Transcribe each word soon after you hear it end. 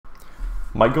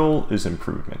My goal is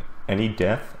improvement. Any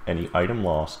death, any item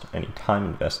lost, any time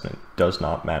investment does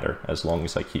not matter as long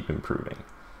as I keep improving.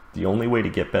 The only way to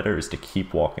get better is to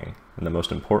keep walking, and the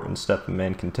most important step a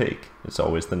man can take is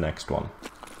always the next one.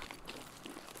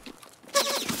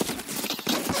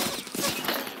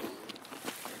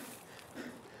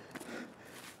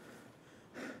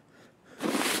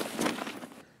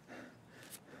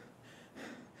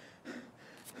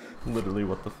 Literally,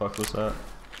 what the fuck was that?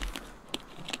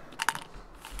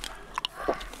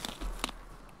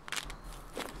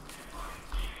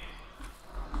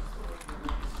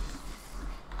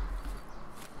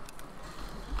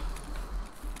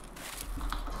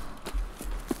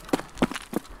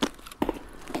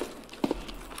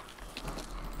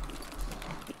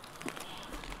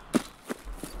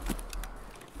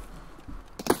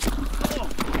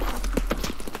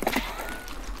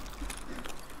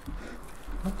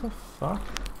 What the fuck?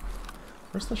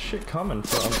 Where's the shit coming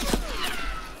from?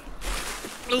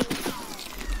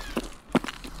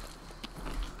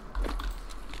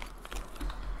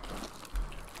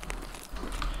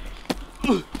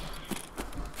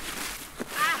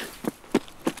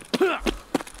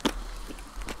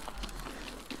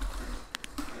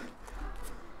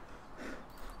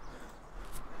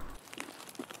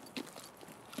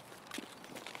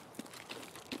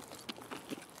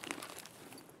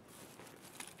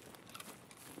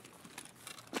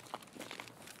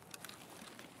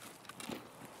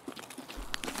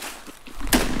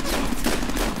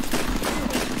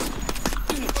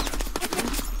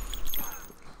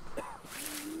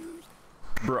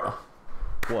 Bruh.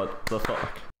 What the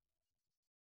fuck?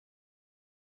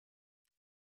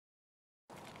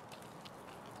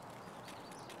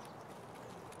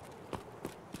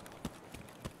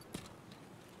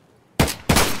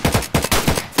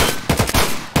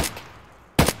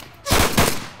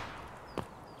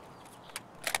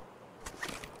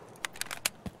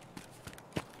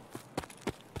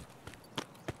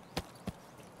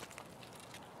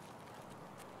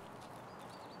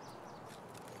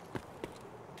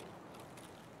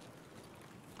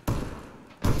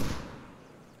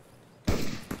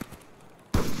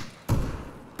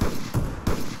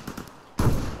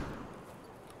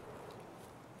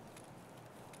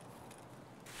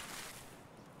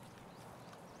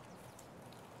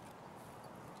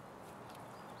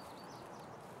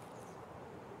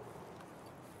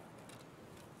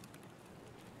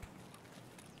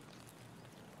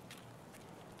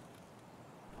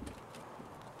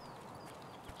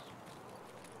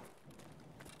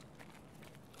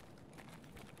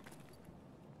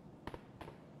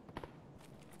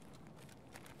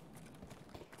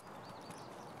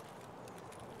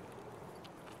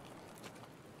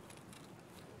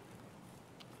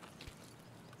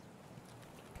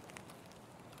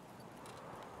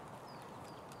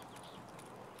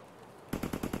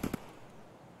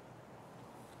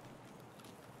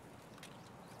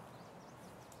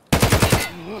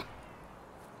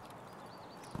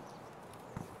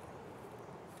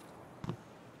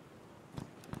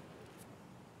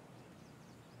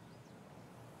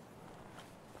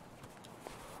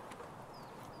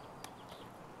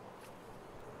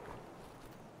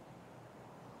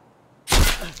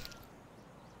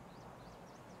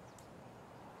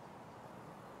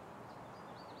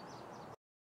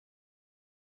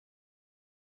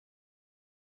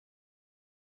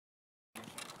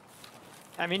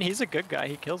 I mean, he's a good guy.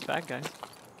 He kills bad guys.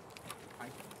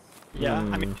 Yeah,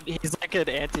 I mean, he's like an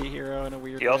anti-hero in a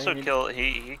weird way. He also I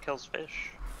mean, he kills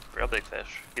fish. Real big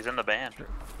fish. He's in the band.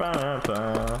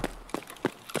 Ba-ba.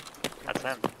 That's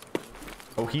him.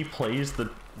 Oh, he plays the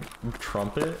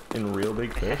trumpet in Real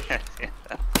Big Fish? Yeah.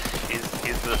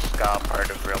 He's the ska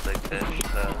part of Real Big Fish.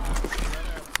 So.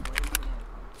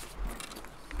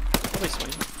 probably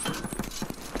swing.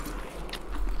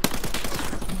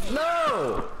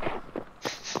 No!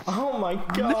 Oh my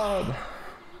god!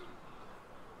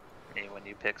 Hey, when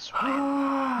you pick swing.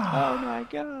 Oh my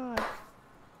god.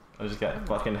 I just got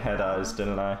fucking head eyes,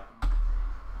 didn't I?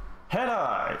 Head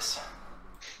eyes!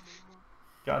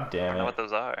 God I damn don't know it. what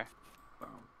those are.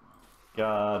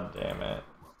 God damn it.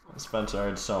 Spencer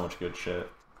had so much good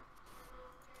shit.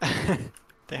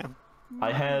 Damn.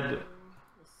 I had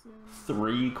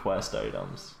 3 quest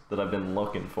items that I've been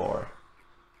looking for.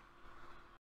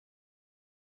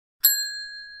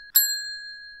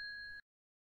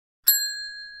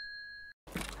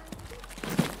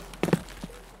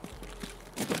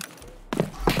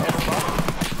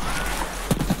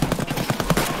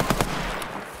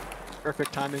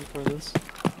 Perfect timing for this.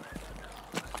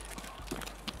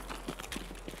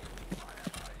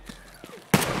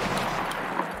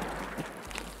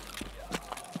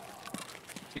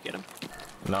 Did you get him?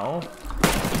 No.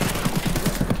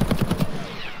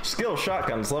 Skill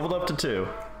shotguns leveled up to 2.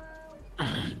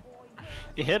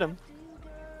 You hit him.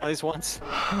 At least once.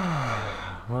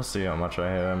 We'll see how much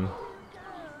I hit him.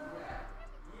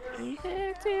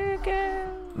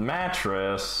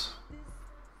 Mattress.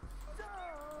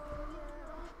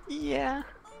 Yeah.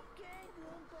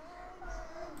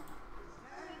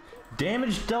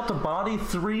 Damage dealt to body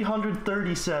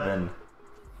 337.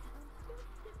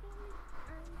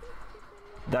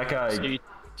 That guy. So you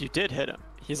did hit him.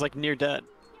 He's like near dead.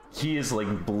 He is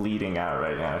like bleeding out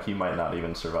right now. He might not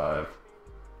even survive.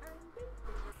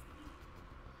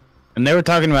 And they were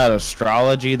talking about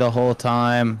astrology the whole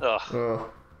time. Ugh.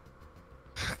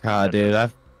 God, dude,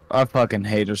 I fucking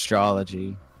hate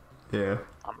astrology. Yeah.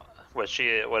 What is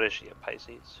she, a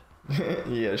Pisces?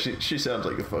 Yeah, she sounds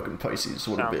like a fucking Pisces.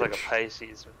 What a bitch. Sounds like a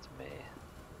Pisces to me.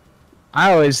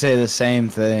 I always say the same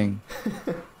thing.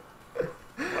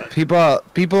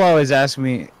 People always ask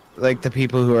me, like the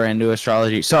people who are into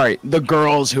astrology. Sorry, the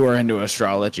girls who are into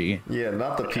astrology. Yeah,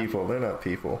 not the people. They're not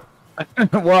people.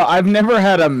 Well, I've never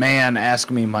had a man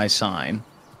ask me my sign.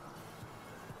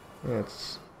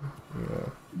 That's... yeah.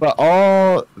 But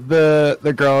all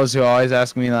the girls who always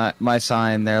ask me my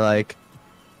sign, they're like,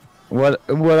 what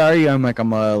are you? I'm like,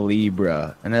 I'm a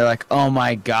Libra. And they're like, oh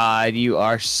my god, you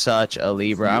are such a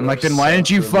Libra. I'm like, then why didn't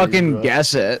you fucking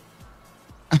guess it?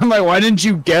 I'm like, why didn't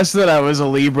you guess that I was a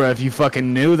Libra if you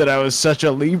fucking knew that I was such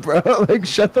a Libra? Like,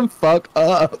 shut the fuck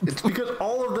up. It's because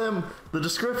all of them, the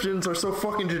descriptions are so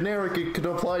fucking generic it could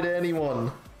apply to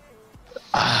anyone.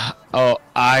 Oh,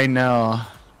 I know.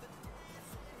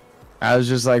 I was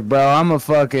just like, bro, I'm a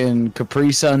fucking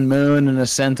Capri Sun Moon and a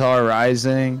Centaur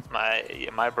Rising.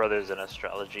 My brother's an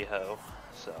astrology hoe,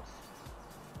 so.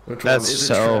 Which That's one? Is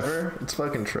so... it Trevor? It's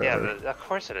fucking Trevor. Yeah, of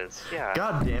course it is. Yeah.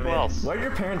 God damn Who it. else? Why did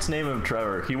your parents name him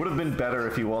Trevor? He would have been better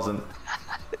if he wasn't.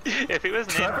 If he was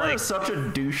named Trevor like, is such a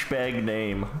douchebag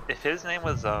name. if his name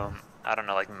was I don't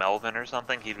know, like Melvin or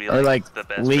something, he'd be Or like the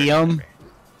best. Liam. person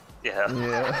ever.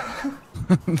 Yeah.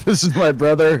 Yeah. This is my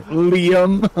brother,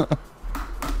 Liam.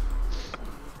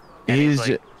 And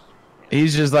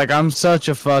He's just like, I'm such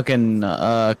a fucking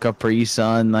Capri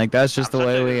Sun. Like, that's just the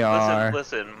way we are.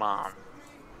 Listen, Mom.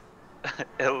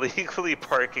 Illegally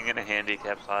parking in a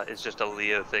handicap spot is just a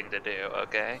Leo thing to do,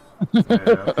 okay?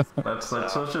 Yeah. That's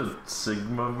such a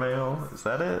Sigma male. Is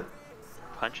that it?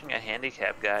 Punching a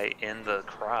handicap guy in the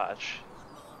crotch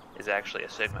is actually a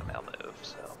Sigma male move,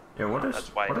 so... Yeah, what is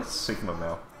that's Sigma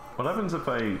male? What happens if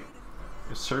I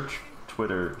search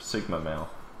Twitter Sigma male?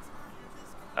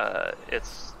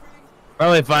 It's...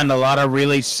 Probably find a lot of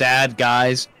really sad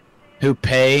guys who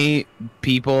pay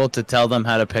people to tell them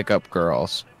how to pick up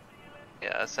girls.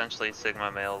 Yeah, essentially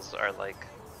Sigma males are like...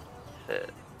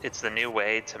 it's the new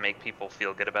way to make people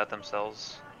feel good about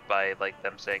themselves by, like,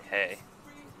 them saying, hey,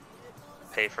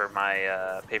 pay for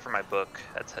my book.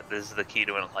 This is the key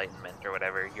to enlightenment, or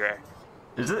whatever.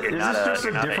 Is this just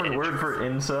a different word for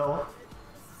incel?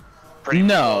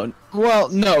 No, well,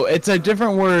 no, it's a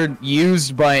different word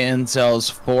used by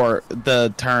incels for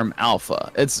the term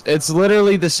alpha. It's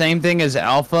literally the same thing as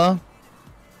alpha.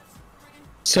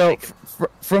 So,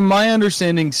 from my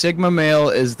understanding, Sigma male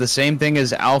is the same thing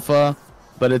as alpha,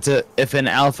 but if an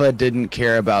alpha didn't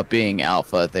care about being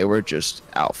alpha, they were just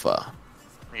alpha.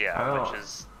 Yeah, which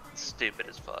is stupid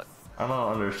as fuck. I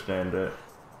don't understand it.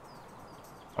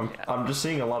 I'm just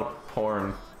seeing a lot of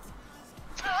porn.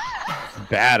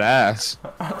 Badass.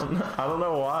 I don't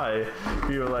know why.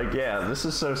 People are like, yeah, this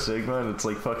is so Sigma, and it's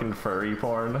like fucking furry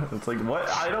porn. It's like, what?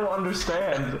 I don't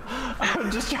understand.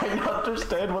 I'm just trying to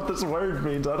understand what this word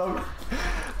means.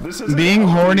 This is being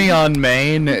horny on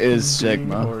main is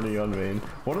Sigma. Being horny on main.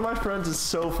 One of my friends is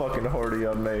so fucking horny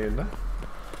on main.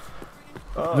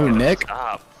 Oh, Who, Nick?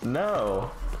 Stop. No,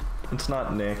 it's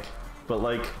not Nick. But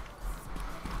like,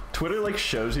 Twitter like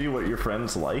shows you what your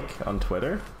friends like on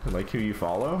Twitter, like who you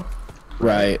follow.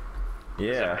 Right.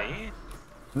 Yeah. Is it me?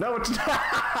 No, it's not.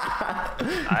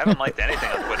 I haven't liked anything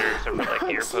on Twitter except for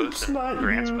like your posts and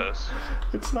Grant's posts.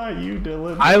 It's not you,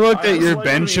 Dylan. I looked at was your like,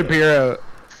 Ben Shapiro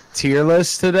tier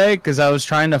list today because I was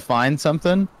trying to find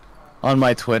something on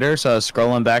my Twitter, so I was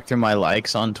scrolling back through my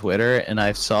likes on Twitter, and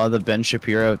I saw the Ben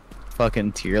Shapiro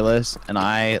fucking tier list, and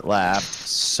I laughed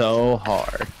so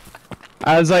hard.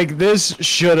 I was like, this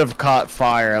should have caught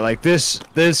fire. Like, this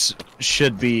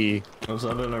should be... Was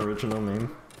that an original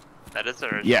meme? That is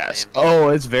original. Yes. Name. Oh,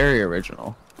 it's very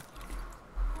original.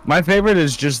 My favorite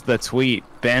is just the tweet,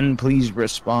 Ben, please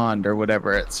respond, or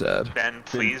whatever it said. Ben,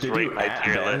 please Did rate you my add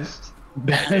tier Ben? list.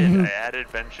 Ben, I added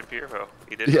Ben Shapiro.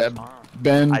 He did yeah, respond.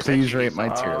 Ben, I bet please you rate my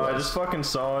saw tier Oh, I list. just fucking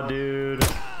saw, dude.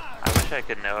 I wish I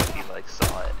could know if he like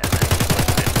saw it and then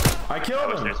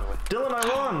killed him! there's a way. Dylan, I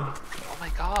won! Oh my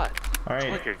god.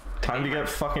 Alright, time to get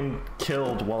fucking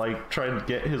killed while I try to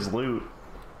get his loot.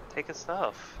 Take his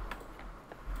stuff.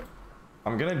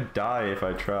 I'm gonna die if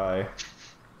I try.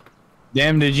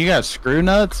 Damn, did you got screw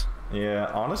nuts?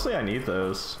 Yeah, honestly, I need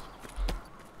those.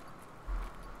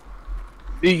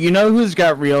 You know who's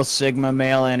got real Sigma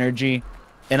male energy?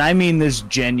 And I mean this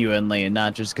genuinely, and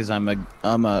not just because I'm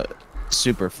a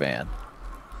super fan.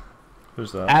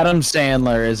 Who's that? Adam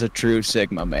Sandler is a true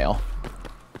Sigma male.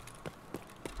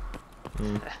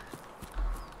 I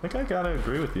think I gotta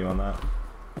agree with you on that.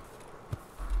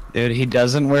 Dude, he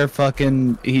doesn't wear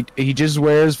fucking... He just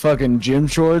wears fucking gym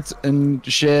shorts and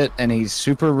shit, and he's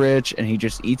super rich, and he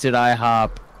just eats at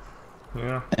IHOP.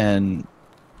 Yeah. And...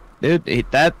 Dude,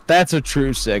 that's a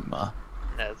true Sigma.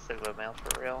 That's Sigma male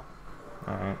for real.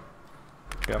 Alright.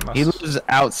 Got my... He lives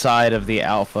outside of the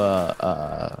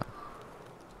alpha,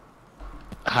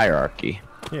 hierarchy.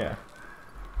 Yeah.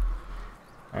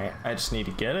 Alright, I just need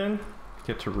to get in,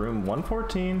 get to room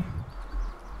 114,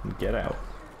 and get out.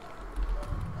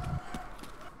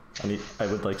 I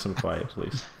would like some quiet,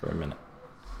 please, for a minute.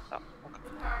 Oh,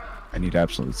 okay. I need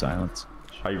absolute silence.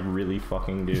 I really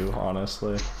fucking do,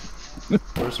 honestly.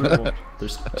 Where's room?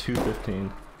 There's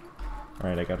 215.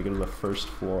 Alright, I gotta go to the first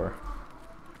floor.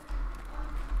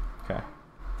 Okay.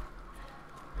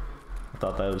 I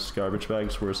thought that was garbage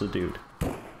bags. Where's the dude?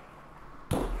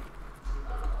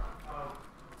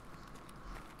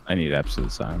 I need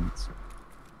absolute silence.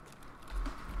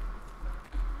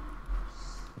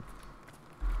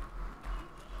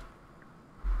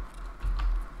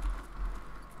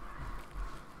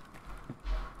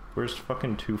 Where's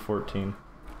fucking 214?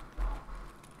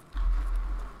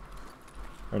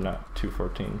 Or not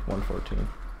 214, 114.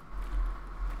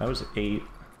 That was 8.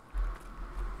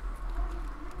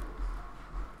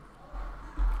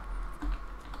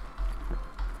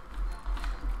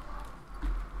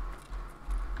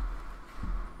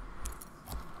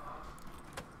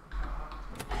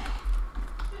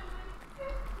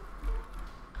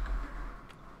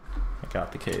 I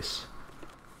got the case.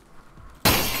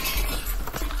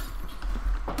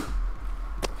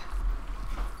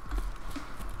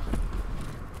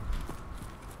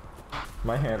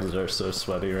 My hands are so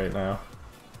sweaty right now.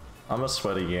 I'm a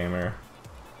sweaty gamer.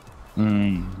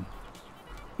 You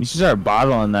should start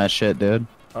bottling that shit, dude.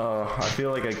 Oh, I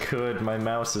feel like I could. My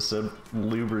mouse is so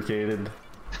lubricated.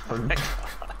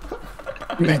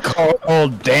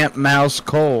 Old damp mouse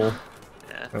coal.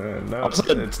 No,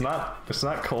 it's not. It's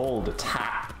not cold. It's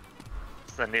hot.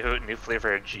 It's the new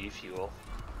flavor of G Fuel.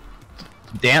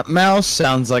 Damp mouse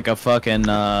sounds like a fucking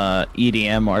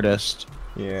EDM artist.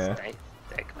 Yeah. Steak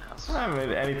mouse. I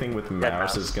mean, anything with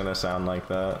mouse is gonna sound like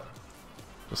that.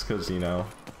 Just cause, you know.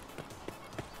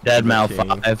 Dead Mouse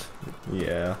King. 5.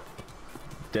 Yeah.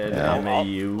 Dead Yeah.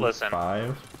 MAU Listen.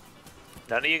 5.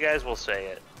 None of you guys will say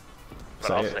it,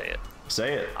 but I'll say it.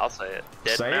 Say it. I'll say it.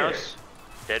 Say Mouse.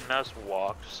 Dead Mouse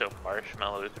walked so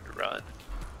Marshmallow could run,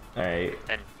 Alright.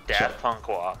 and Daft Punk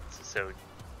walked so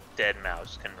Dead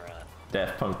Mouse can run.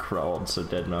 Daft Punk crawled so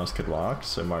Dead Mouse could walk,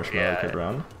 so Marshmallow Yeah. could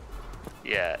run.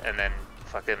 Yeah, and then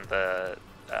fucking the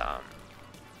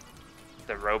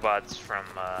robots from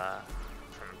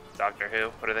Doctor Who.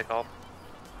 What are they called?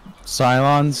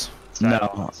 Cylons?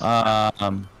 Cylons. No.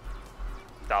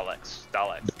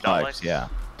 Daleks. Yeah.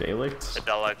 Daleks? The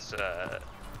Daleks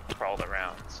crawled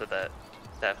around so that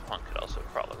Daft Punk could also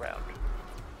crawl around.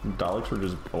 Daleks were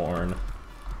just born.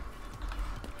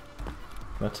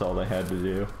 That's all they had to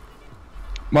do.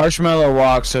 Marshmallow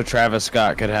walked so Travis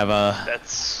Scott could have a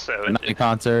That's so. night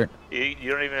concert. You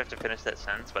don't even have to finish that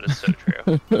sentence, but it's so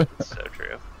true. It's so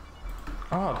true.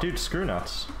 Oh, dude, screw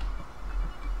nuts.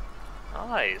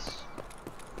 Nice.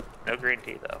 No green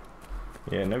tea though.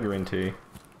 Yeah, no green tea.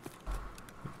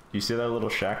 You see that little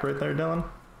shack right there, Dylan?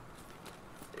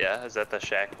 Yeah, is that the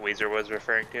shack Weezer was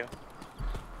referring to?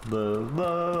 The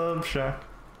love shack.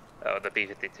 Oh, the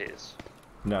B-52s.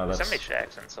 No, There's that's... so many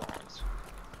shacks and songs.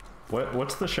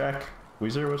 What's the shack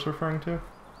Weezer was referring to?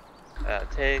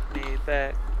 Take me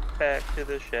back to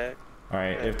the shack.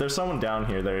 Alright, if there's someone down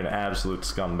here, they're an absolute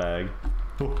scumbag.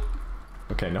 Ooh.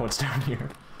 Okay, no one's down here.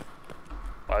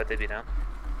 Why would they be down?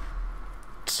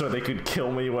 So they could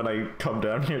kill me when I come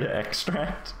down here to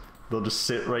extract? They'll just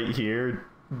sit right here.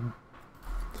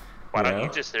 Why don't know? you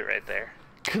just sit right there?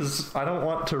 Because I don't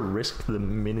want to risk the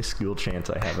minuscule chance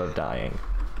I have of dying.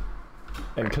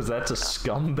 And because that's a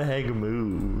scumbag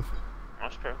move.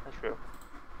 That's true, that's true.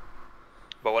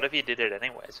 But what if you did it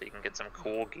anyway, so you can get some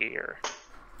cool gear?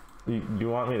 You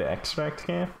want me to extract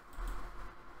camp?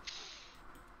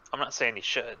 I'm not saying you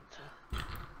should.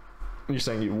 You're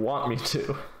saying you want me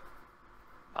to?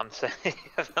 I'm saying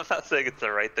I'm not saying it's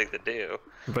the right thing to do.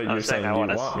 But I'm you're saying I you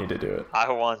wanna want me to do it.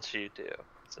 I want you to.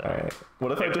 So Alright.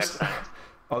 What if I maybe just... next time.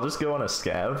 I'll just go on a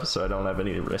scav so I don't have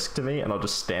any risk to me, and I'll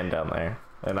just stand down there.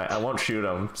 And I won't shoot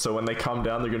them, so when they come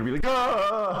down, they're gonna be like,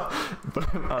 ah!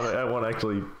 But I won't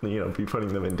actually, you know, be putting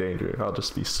them in danger. I'll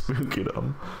just be spooking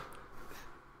them.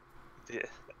 Yeah.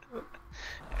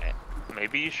 Alright.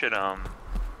 Maybe you should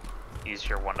use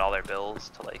your $1 bills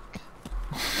to like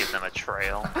give them a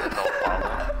trail that they'll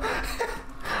follow.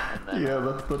 And then, Yeah,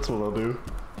 that's what I'll do.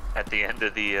 at the end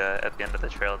of the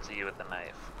trail, it's you with a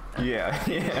knife. Yeah,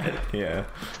 yeah.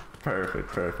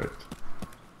 Perfect.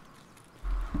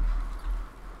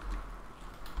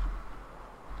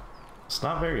 It's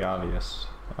not very obvious.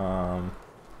 You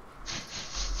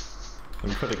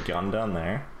put a gun down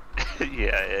there.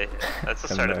 yeah. That's the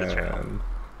start of the trail.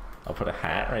 I'll put a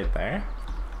hat right there.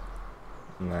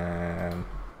 And then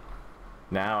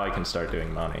now I can start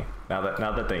doing money. Now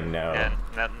that they know. Yeah,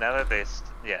 now that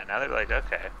now they're like,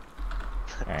 okay.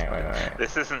 Alright, wait.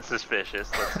 This isn't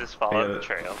suspicious. Let's just follow the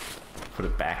trail. Put a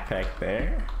backpack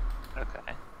there.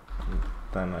 Okay.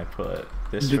 Then I put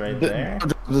this right there.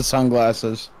 The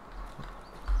sunglasses.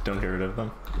 Don't get rid of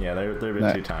them. Yeah, they're a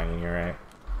bit too tiny. You're right.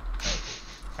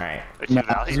 Alright. Which No, is I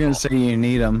was valuable. gonna say you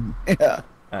need them. Yeah.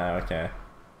 Okay.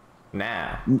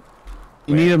 Now. You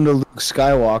need them to Luke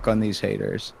Skywalk on these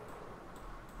haters.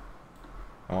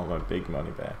 I want my big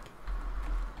money back.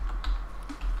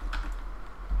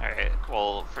 Alright,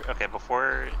 well,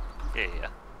 before, yeah.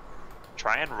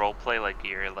 Try and roleplay like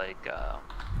you're like,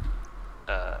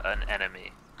 an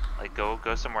enemy. Like, go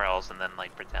somewhere else and then,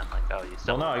 like, pretend like, oh, you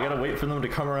still... Well, no, I gotta wait for them to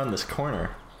come around this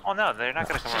corner. Oh, no, they're not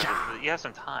gonna come around. You have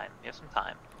some time.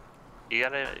 You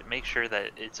gotta make sure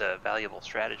that it's a valuable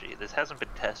strategy. This hasn't been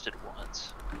tested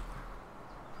once.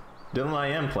 Dylan, I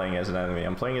am playing as an enemy.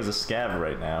 I'm playing as a scav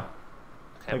right now.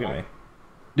 Okay, Look well, at me.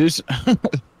 Just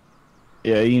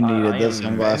yeah, you needed I those am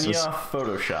sunglasses. Venya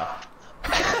Photoshop.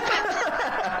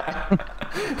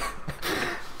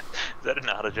 Is that an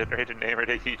auto-generated name or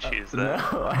did you choose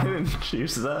that? No, I didn't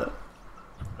choose that.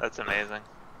 That's amazing.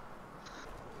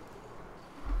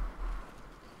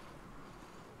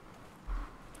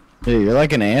 Yeah, you're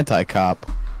like an anti-cop.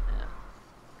 Yeah.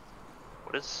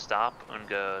 What does stop,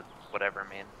 unga, whatever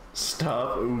mean?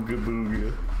 Stop ooga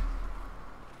booga.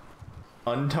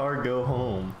 Untar go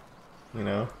home. You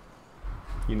know?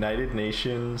 United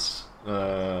Nations,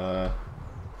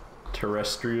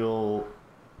 terrestrial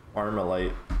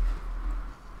Armalite.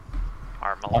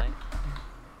 Armalite?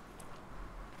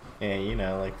 And you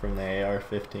know, like from the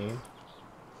AR-15.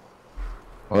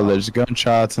 Well, there's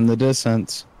gunshots in the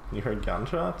distance. You heard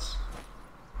gunshots?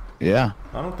 Yeah.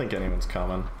 I don't think anyone's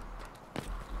coming.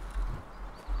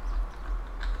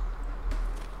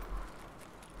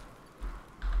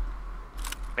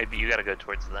 Maybe you gotta go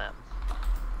towards them.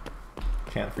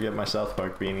 Can't forget my South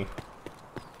Park beanie.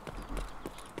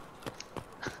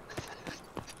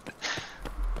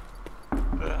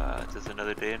 Just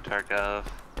another day in Tarkov.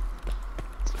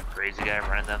 Some crazy guy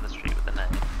running down the street with a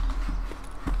knife.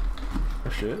 Oh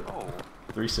shit. Oh.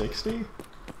 360?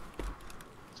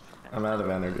 I'm out of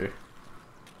energy.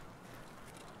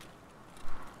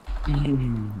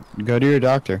 Go to your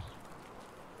doctor.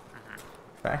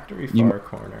 Factory You- far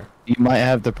corner. You might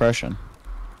have depression.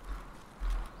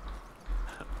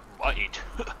 White.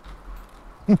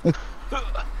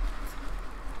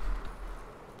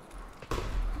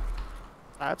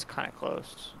 That's kind of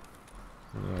close.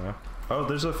 Yeah. Oh,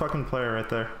 there's a fucking player right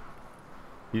there.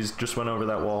 He's just went over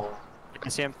that wall. I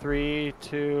see him. 3,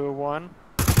 2, 1.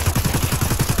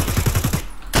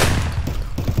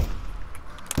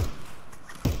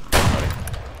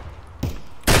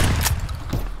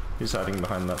 He's hiding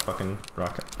behind that fucking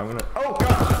rocket. I'm gonna. Oh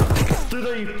god! Through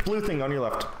the blue thing on your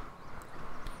left.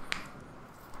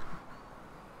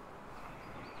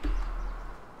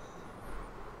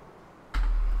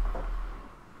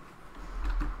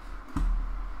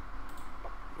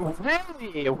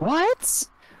 Really? What?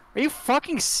 Are you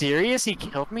fucking serious? He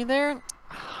killed me there?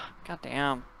 God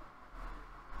damn.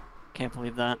 Can't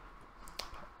believe that.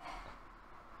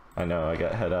 I know, I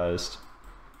got head eyes.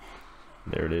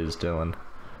 There it is, Dylan.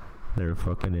 There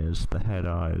fucking is, the head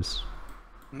eyes.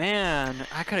 Man,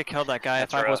 I could have killed that guy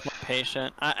That's if I was rough. more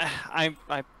patient. I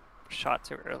shot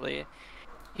too early.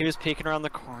 He was peeking around the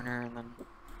corner and then...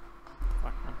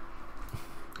 Fuck man.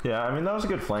 Yeah, I mean, that was a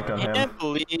good flank on I him. can't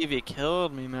believe he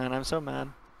killed me, man. I'm so mad.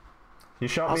 He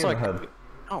shot me Also, in the head.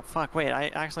 Oh, fuck. Wait,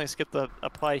 I accidentally skipped the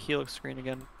apply heal screen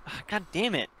again. God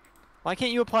damn it. Why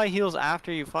can't you apply heals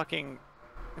after you fucking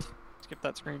skip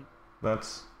that screen?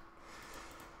 That's...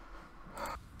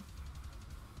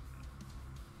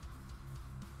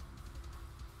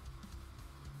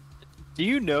 Do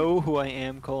you know who I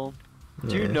am, Cole?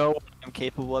 Do you Yeah. know what I'm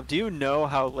capable of? Do you know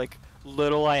how like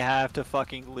little I have to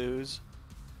fucking lose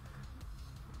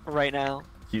right now?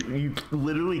 You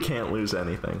literally can't lose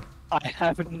anything. I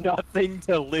have nothing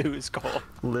to lose, Cole.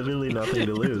 Literally nothing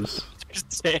to lose.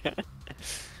 Understand?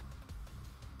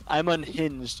 I'm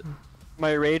unhinged.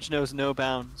 My rage knows no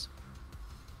bounds.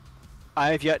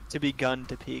 I have yet to begun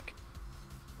to peak.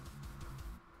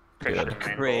 Good.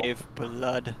 Crave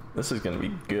blood. This is gonna be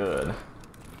good.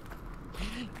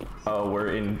 Oh,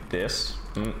 we're in this?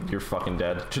 You're fucking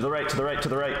dead. To the right, to the right, to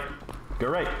the right. Go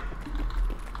right.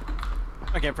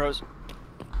 Okay, pros.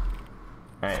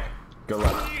 Alright, go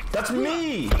left. That's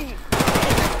me! You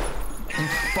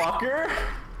fucker!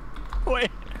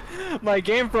 Wait, my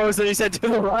game froze and he said to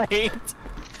the right.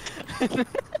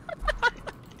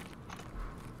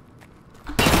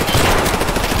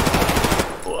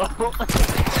 Whoa.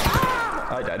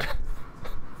 I died.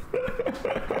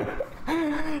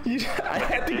 I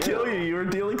had to kill you. You were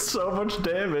dealing so much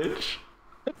damage.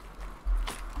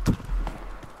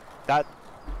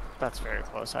 That's very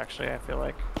close, actually. I feel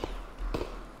like.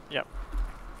 Yep.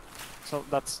 So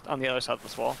that's on the other side of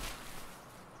this wall.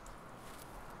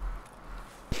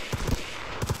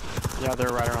 Yeah, they're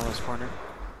right around this corner.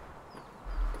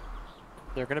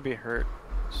 They're gonna be hurt,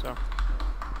 so.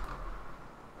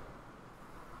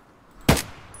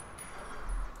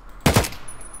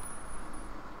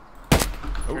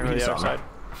 Oh, Go to he's the on other side.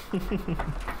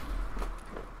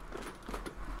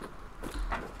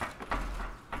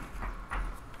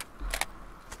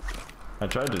 I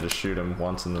tried to just shoot him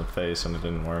once in the face and it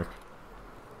didn't work.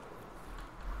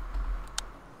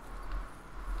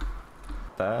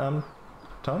 I'm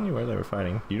telling you where they were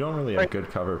fighting. You don't really have Right. good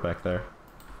cover back there.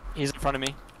 He's in front of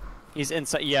me. He's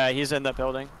inside. Yeah, he's in that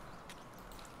building.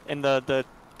 In the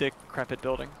decrepit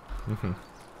building. Mm-hmm.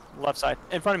 Left side.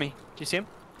 In front of me. Do you see him?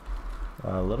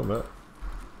 A little bit.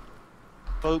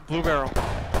 Blue barrel.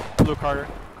 Blue cart.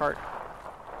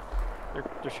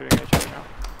 They're shooting at each other now.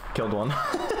 Killed one.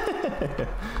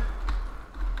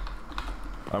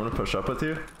 I'm gonna push up with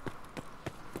you.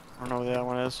 I don't know where the other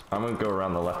one is. I'm gonna go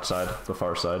around the left side, the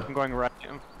far side. I'm going right.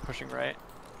 I'm pushing right.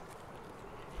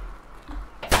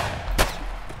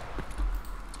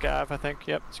 Scav, I think.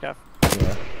 Yep, scav.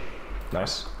 Yeah.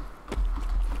 Nice.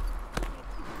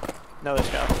 Another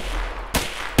scav.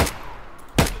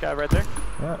 Scav right there.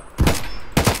 Yeah.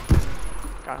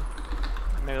 Got him.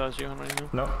 Maybe that was you. I don't even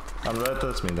know. No,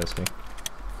 that's me.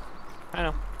 I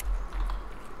know.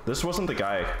 This wasn't the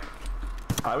guy.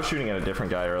 I was shooting at a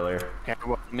different guy earlier. Yeah,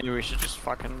 well, maybe we should just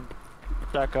fucking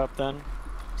back up then.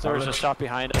 So I'm there's gonna a shot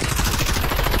behind us.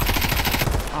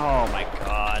 Oh my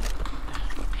god.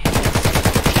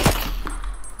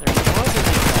 There wasn't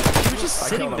a guy. He was just I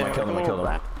sitting killed him, there. I killed him, like I a killed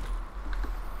little him. rat.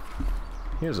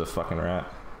 He was a fucking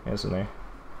rat, isn't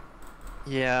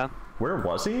he? Yeah. Where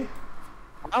was he?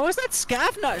 How was that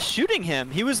scav not shooting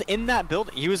him? He was in that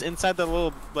building. He was inside the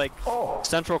little, like,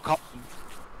 central column.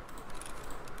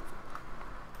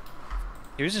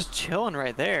 He was just chilling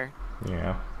right there.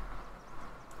 Yeah.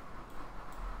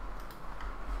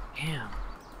 Damn.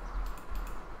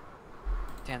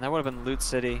 Damn, that would have been Loot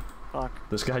City. Fuck.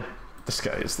 This guy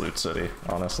is Loot City,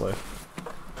 honestly.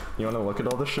 You wanna look at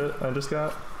all the shit I just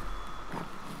got?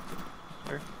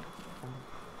 Sure.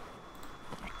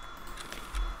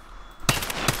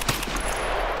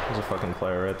 There's a fucking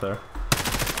player right there.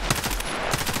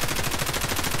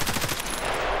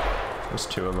 There's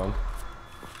two of them.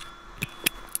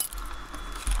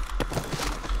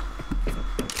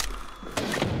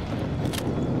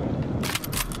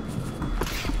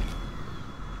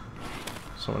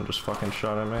 Someone just fucking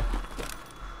shot at me.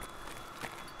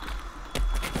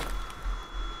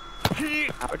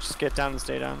 I would just get down and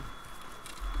stay down.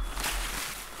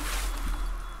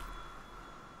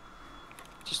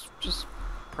 Just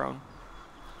prone.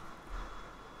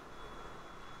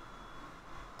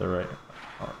 They're right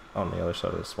on the other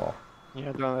side of this wall.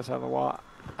 Yeah, they're on the other side of the wall.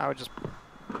 I would just.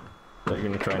 They're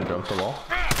gonna try and jump the wall.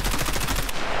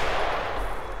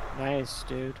 Nice,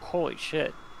 dude. Holy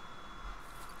shit.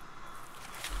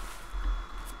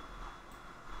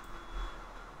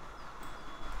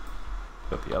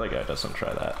 But the other guy doesn't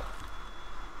try that.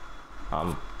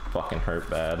 I'm fucking hurt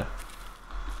bad.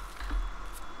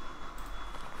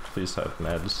 Please have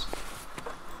meds.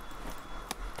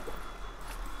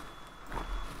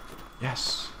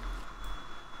 Yes.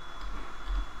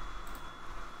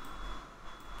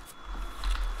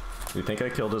 You think I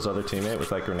killed his other teammate with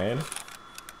that grenade?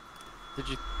 Did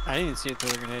you? I didn't see it throw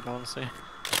the grenade, honestly.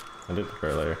 I did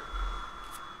earlier.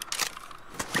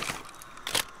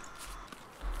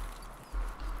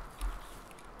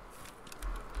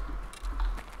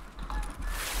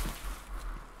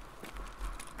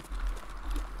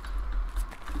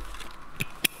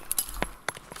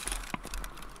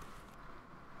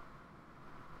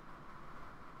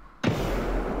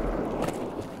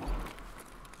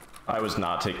 I was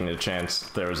not taking a chance.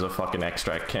 There was a fucking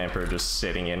extract camper just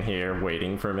sitting in here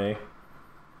waiting for me.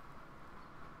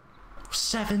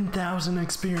 7,000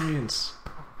 experience.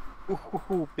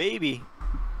 Ooh, baby.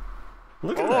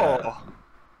 Look at that. Oh,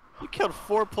 you killed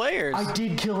 4 players. I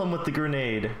did kill him with the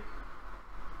grenade.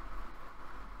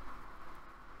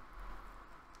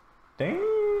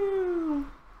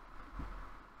 Damn.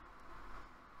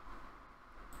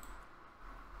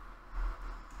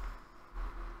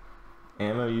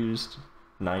 Ammo used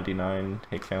 99,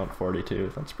 hit count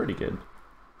 42. That's pretty good.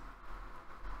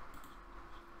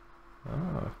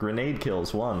 Oh, grenade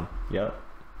kills 1. Yep.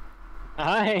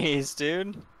 Nice,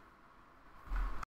 dude.